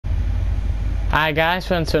Hi guys,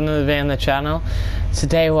 welcome to another video on the channel.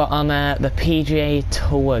 Today we're on the PGA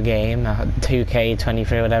Tour game,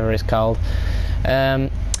 2K23, whatever it's called. And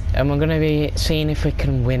we're going to be seeing if we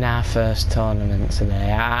can win our first tournament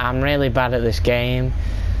today. I'm really bad at this game,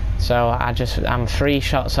 so I'm 3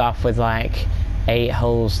 shots off with like 8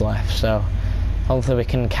 holes left, so hopefully we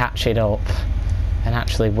can catch it up and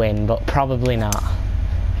actually win, but probably not.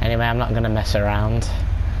 Anyway, I'm not going to mess around.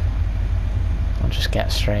 I'll just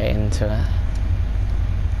get straight into it.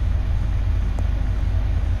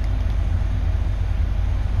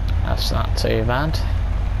 That's not too bad.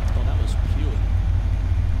 Oh, that was pure.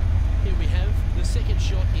 Here we have the second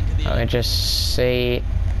shot into the... Let me just see.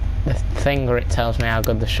 The thing where it tells me how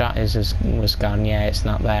good the shot is was gone. Yeah, it's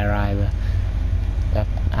not there either. But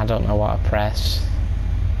I don't know what I press.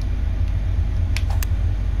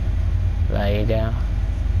 There you go.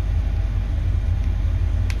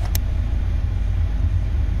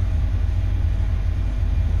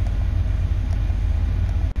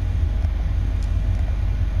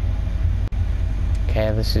 Okay,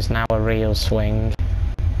 this is now a real swing.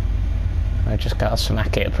 I just gotta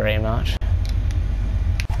smack it pretty much.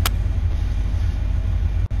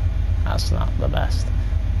 That's not the best.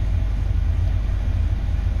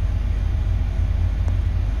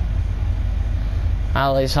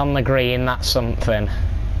 Well, it's on the green, that's something.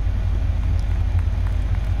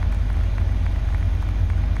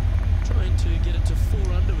 Trying to get it to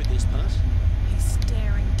 4 under with this putt. He's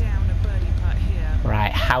staring down a birdie putt here.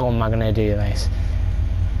 Right, how am I gonna do this?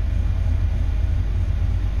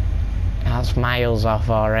 That's miles off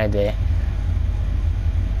already.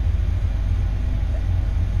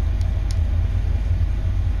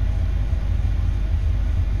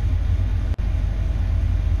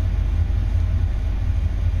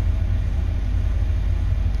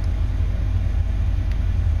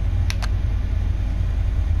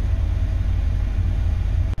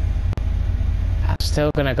 That's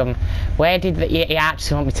still gonna come. Where did you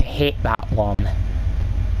actually want me to hit that one?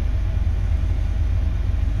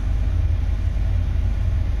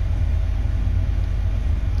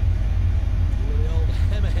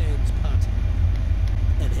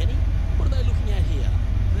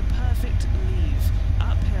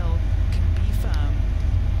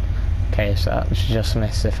 Okay, so that's just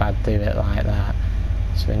missed if I'd do it like that.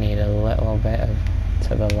 So we need a little bit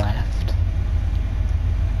to the left.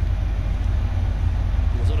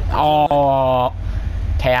 Oh!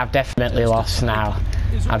 Okay, I've definitely lost now.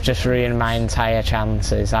 I've just ruined my entire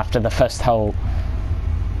chances after the first hole.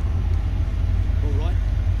 Alright,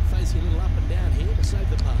 facing a little up and down here to save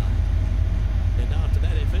the par. And after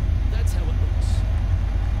that effort, that's how it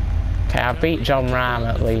looks. Okay, I beat John Rahm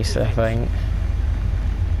at least, I think.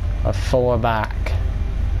 Or 4 back.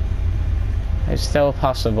 It's still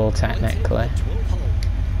possible technically.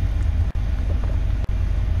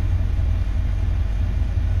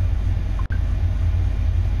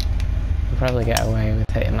 We'll probably get away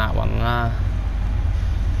with hitting that one there.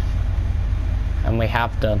 And we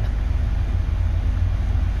have done.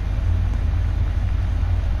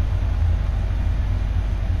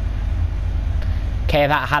 Okay,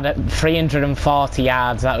 that had 340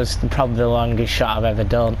 yards. That was probably the longest shot I've ever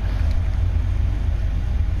done.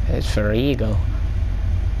 It's for eagle.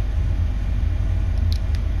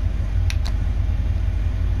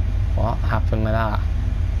 What happened with that?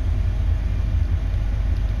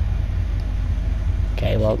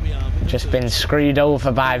 Okay, well, just been screwed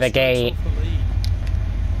over by the gate.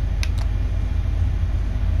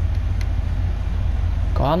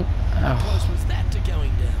 Go on. Oh.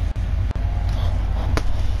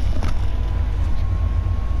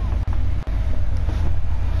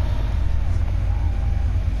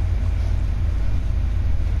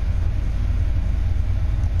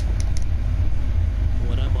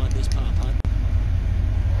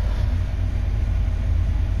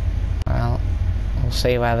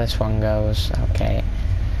 See where this one goes. Okay,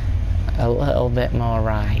 a little bit more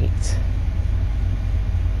right.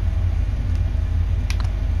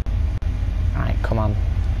 Right, come on,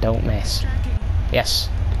 don't miss. Yes,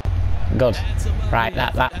 good. Right,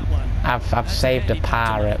 that I've saved a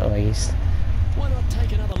par at least. Why not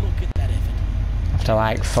take another look at that effort? After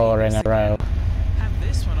like 4 in a row. Have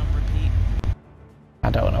this one on repeat. I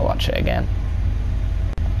don't want to watch it again.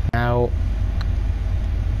 No.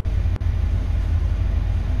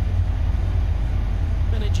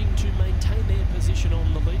 Managing to maintain their position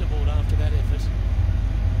on the leaderboard after that effort.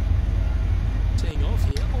 Teeing off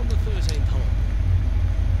here on the 13th hole.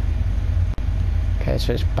 Okay,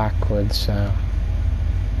 so it's backwards, so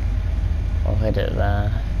I'll hit it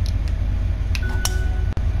there.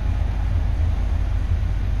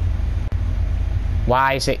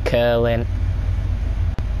 Why is it curling?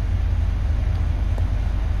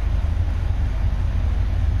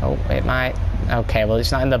 Oh, it might. Okay, well,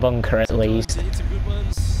 it's not in the bunker at least. Sometimes you hit some good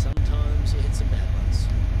ones, sometimes you hit some bad ones.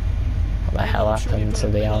 What the hell happened to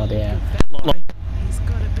the audio? He's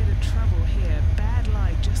got a bit of trouble here. Bad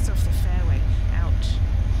lie just off the fairway. Ouch.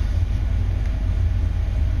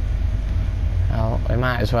 Well, we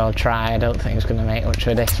might as well try. I don't think it's going to make much of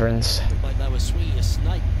a difference. Looked like they were swinging a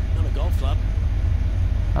snake, not a golf club.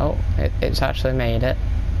 Oh, it's actually made it.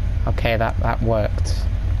 Okay, that worked.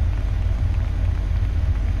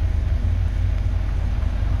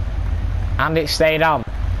 And it stayed on.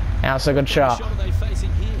 Yeah, that's a good shot. What shot are they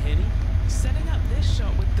facing here, Henny? Setting up this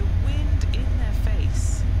shot with the wind in their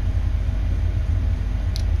face.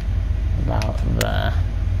 About there.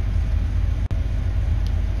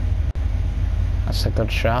 That's a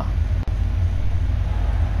good shot.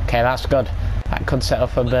 Okay, that's good. That could set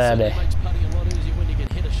up a birdie. It makes putting a lot easier when you can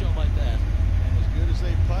hit a shot like that. And as good as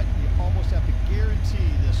they putt, you almost have to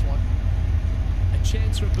guarantee this one. A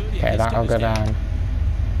chance for a birdie. Okay, that'll go down.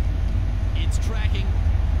 It's tracking.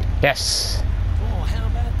 Yes. Oh, how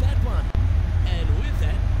about that one? And with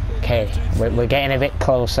that, Okay, we're getting a bit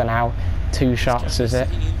closer now. 2 shots, is it?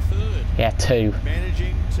 sitting in third. Yeah, 2.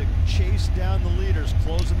 Managing to chase down the leaders,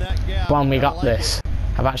 closing that gap. Come on, we got I like this. it.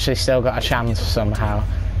 I've actually still got a chance somehow.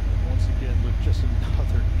 Once again, look, just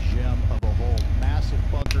another gem of a hole. Massive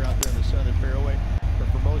bunker out there in the center fairway. But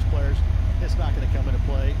for most players, it's not going to come into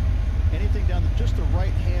play. Anything down just the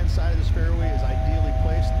right-hand side of this fairway is ideally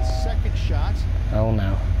placed. The second shot. Oh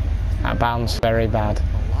no. That bounced very bad.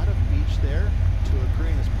 A lot of beach there to a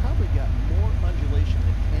green that's probably got more undulation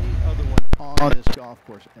than any other one on this golf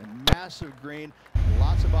course. And massive green,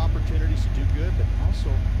 lots of opportunities to do good, but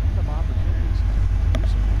also some opportunities to do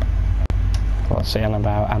some. What's he on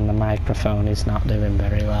about? And the microphone is not doing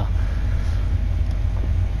very well.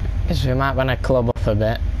 Guess we might want to club up a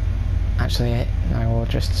bit. Actually, no, we'll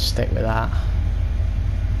just stick with that.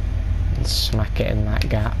 And smack it in that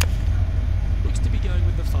gap. Looks to be going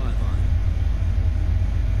with the 5-iron.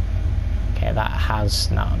 Okay, that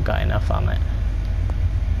has not got enough on it.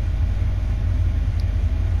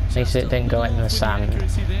 At least it didn't go in the sand.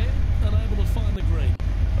 Accuracy there, unable to find the green.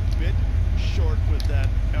 A bit short with that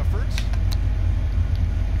effort.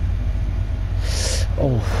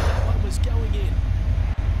 Oh. One was going in.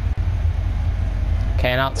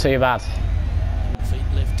 Okay, not too bad. 4 feet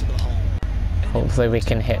left to the hole. Hopefully we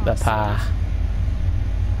can hit the par.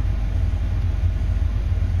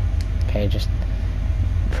 Okay, just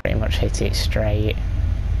pretty much hit it straight.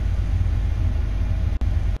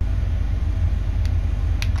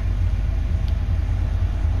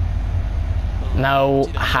 No,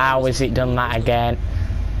 how has it done that again?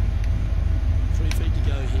 3 feet to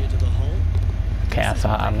go here to the hole. Okay, I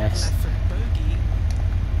thought I missed.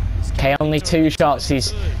 Okay, only 2 shots.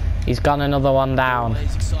 He's gone another one down.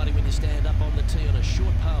 Always exciting when you stand up on the tee on a short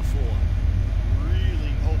par 4.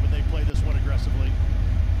 Really hoping they play this one aggressively.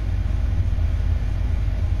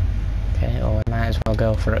 Okay, well we might as well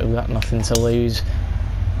go for it. We've got nothing to lose.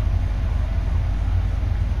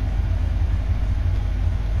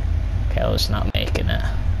 Okay, let's not making it.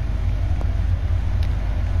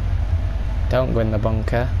 Don't go in the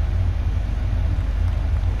bunker.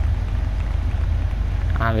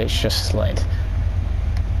 And it's just slid.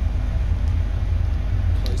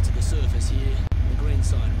 Close to the surface here, the green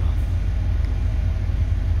side rough.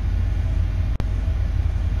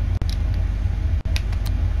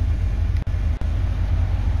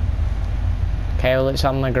 Okay, well it's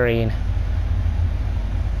on the green.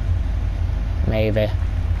 Maybe.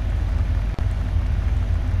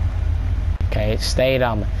 Okay, it stayed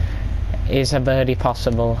on. Is a birdie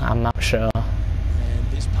possible? I'm not sure.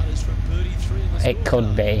 And this putt is from birdie 3 in the It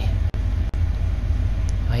could be.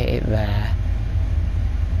 I hit it there.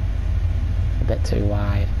 A bit too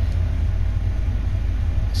wide.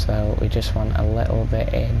 So we just want a little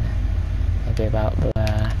bit in. Maybe about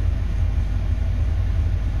there.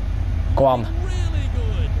 Go on. Really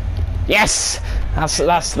good. Yes!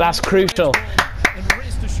 That's crucial. And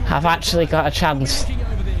rest assured, I've actually got a chance. looking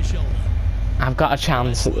over their shoulder. I've got a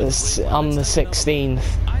chance on the 16th.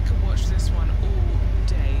 I could watch this one all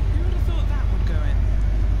day. Who would have thought that would go in?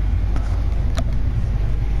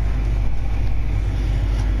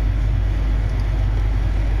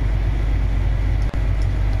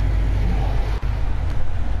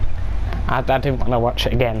 I didn't want to watch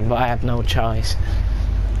it again, but I had no choice.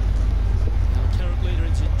 Our current leader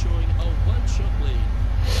is enjoying a 1-shot lead.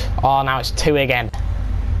 Oh, now it's 2 again.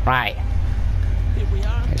 Right. Here we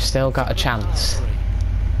are. We've still got a chance. Par 3.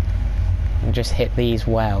 And just hit these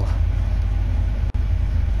well.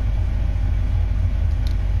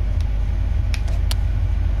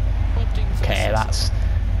 Opting for Okay, the that's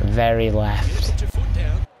very left. Put your foot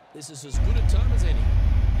down. This is as good a time as any.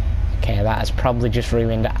 Okay, that has probably just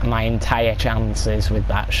ruined my entire chances with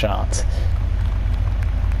that shot.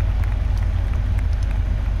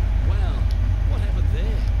 Wow, what happened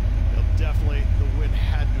there? Well, definitely the wind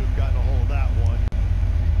had to have gotten a hold of that one.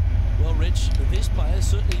 Well, Rich, this player's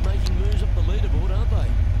certainly making moves up the leaderboard, aren't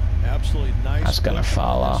they? Absolutely nice. That's gonna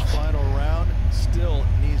fall off. Final round still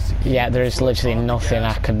needs to keep Yeah, there is literally nothing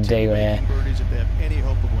I can do here. Birdies if they have any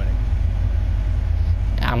hope of winning.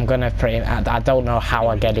 I'm gonna I don't know how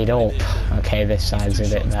I get it up. Okay, this side's a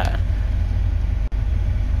bit better.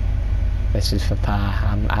 This is for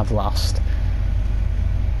par. I've lost.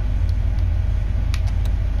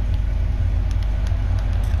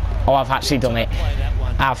 Oh, I've actually done it.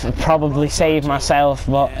 I've probably saved myself,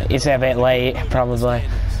 but it's a bit late, probably.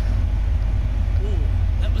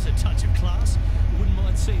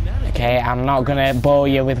 Okay, I'm not gonna bore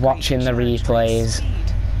you with watching the replays.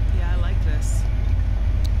 Yeah, I like this.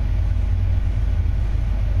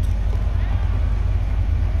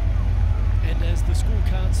 And as the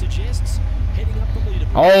scorecard suggests, heading up the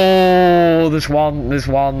leaderboard. Oh, there's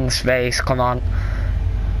one space. Come on.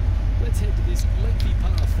 Let's head to this lengthy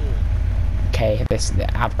par 4. Okay,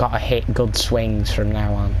 I've got to hit good swings from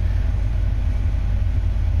now on.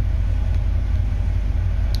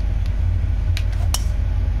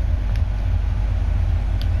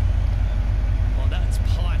 Oh, that's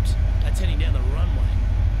piped. That's heading down the runway.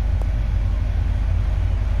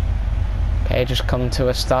 Okay, just come to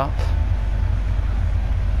a stop.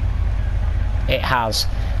 It has.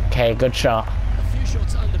 Okay, good shot. A few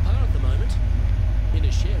shots under par at the moment, in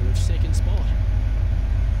a share of second spot.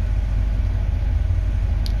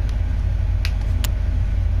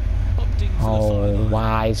 Opting for the Oh, five iron.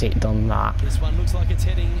 why has it done that? This one looks like it's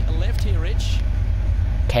heading left here, Rich.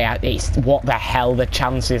 Okay, what the hell, the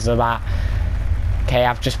chances of that? Okay,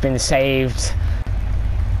 I've just been saved.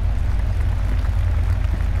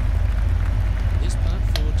 This part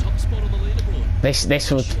for top spot on the leaderboard.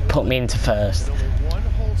 This would put me into first. With only one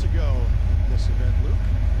hole to go in this event, Luke.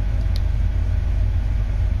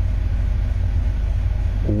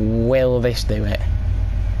 Will this do it?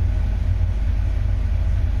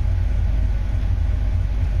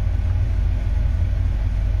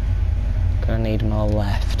 Gonna need more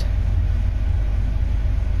left.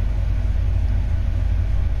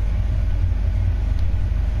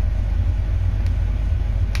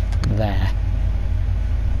 There.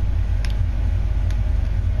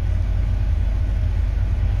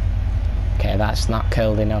 Okay, that's not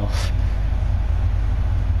curled enough.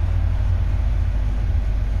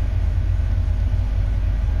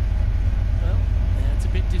 Well, that's a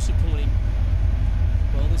bit disappointing.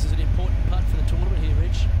 Well, this is an important putt for the tournament here,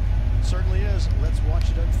 Rich. Certainly is. Let's watch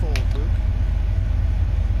it unfold, Luke.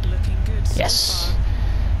 Looking good so Yes.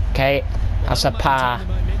 far. Okay, that's a par.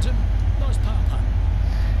 Maintaining the momentum. Nice par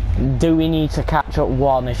putt. Do we need to catch up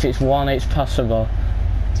one? If it's one, it's possible.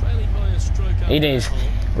 Trailing by a stroke up It that is. hole.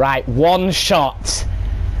 Right, one shot.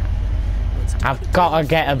 Let's give I've it got to the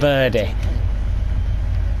get a birdie.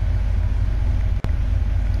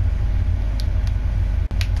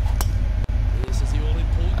 This is the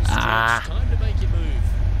all-important stretch. Ah. Time to make your move.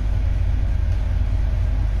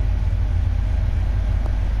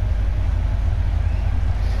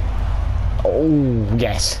 Oh,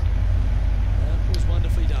 yes. That was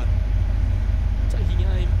wonderfully done. Taking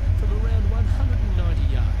aim from around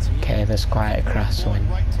 190 yards here. Okay, there's quite a cross Going wind.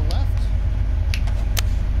 right to left.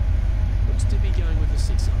 Looks to be going with the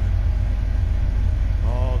 6 iron.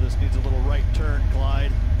 Oh, this needs a little right turn,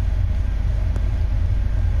 Clyde.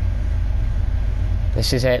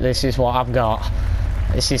 This is it. This is what I've got.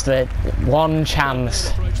 This is the one chance.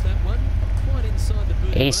 Approach that one. Quite inside the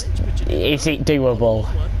birdie Is range, but you did is well. it doable?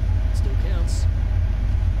 One still counts.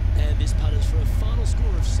 And this putt is for a final score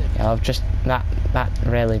of 7. Yeah, I've just that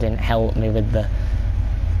really didn't help me with the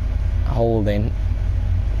holding.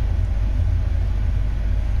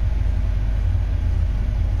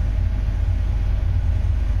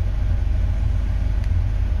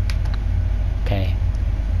 Okay,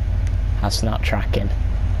 that's not tracking,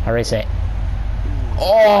 or is it?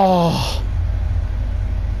 Oh!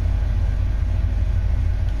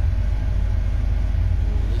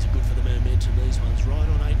 These are good for the momentum. These ones right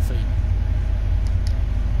on 8 feet.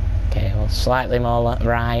 Okay, well, slightly more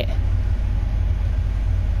right.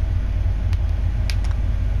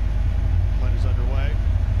 Putt is underway.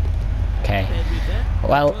 Okay, And with that,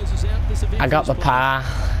 well, closes out this event I got for the us. par,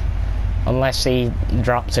 unless he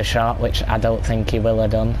dropped a shot, which I don't think he will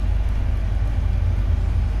have done.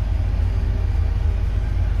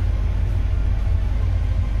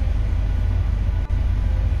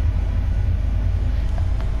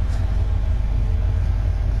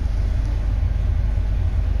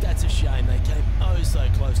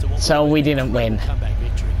 So we didn't win. Comeback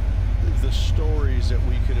victory. The stories that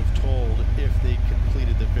we could have told if they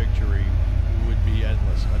completed the victory would be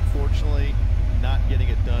endless. Unfortunately, not getting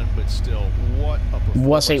it done, but still, what a performance.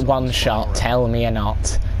 Was it on one this shot? final Tell me or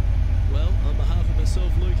not. Well, on behalf of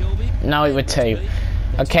myself, Luke Elvey. No, it were two. Thanks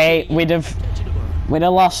for Okay, tuning in. we'd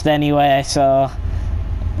have lost anyway, so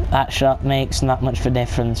that shot makes not much of a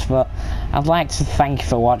difference. But I'd like to thank you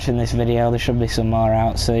for watching this video. There should be some more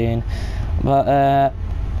out soon. But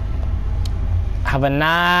have a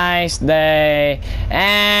nice day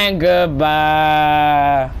and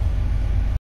goodbye.